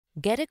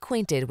Get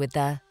acquainted with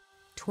the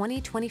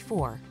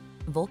 2024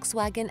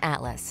 Volkswagen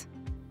Atlas.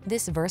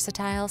 This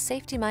versatile,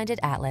 safety-minded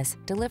Atlas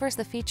delivers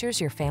the features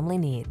your family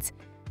needs.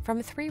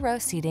 From three-row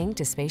seating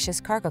to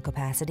spacious cargo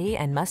capacity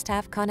and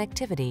must-have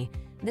connectivity,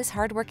 this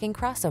hardworking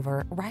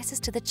crossover rises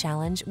to the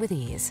challenge with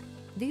ease.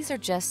 These are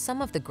just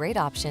some of the great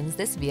options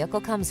this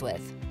vehicle comes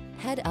with: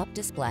 head-up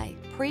display,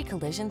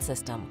 pre-collision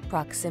system,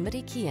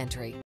 proximity key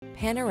entry,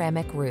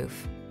 panoramic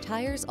roof,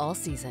 tires all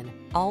season,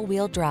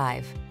 all-wheel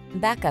drive,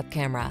 backup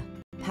camera,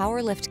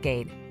 power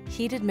liftgate,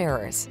 heated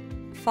mirrors,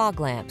 fog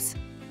lamps.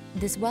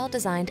 This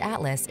well-designed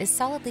Atlas is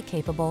solidly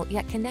capable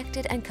yet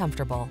connected and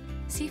comfortable.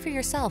 See for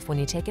yourself when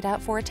you take it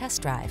out for a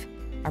test drive.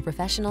 Our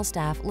professional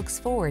staff looks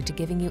forward to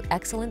giving you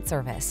excellent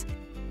service.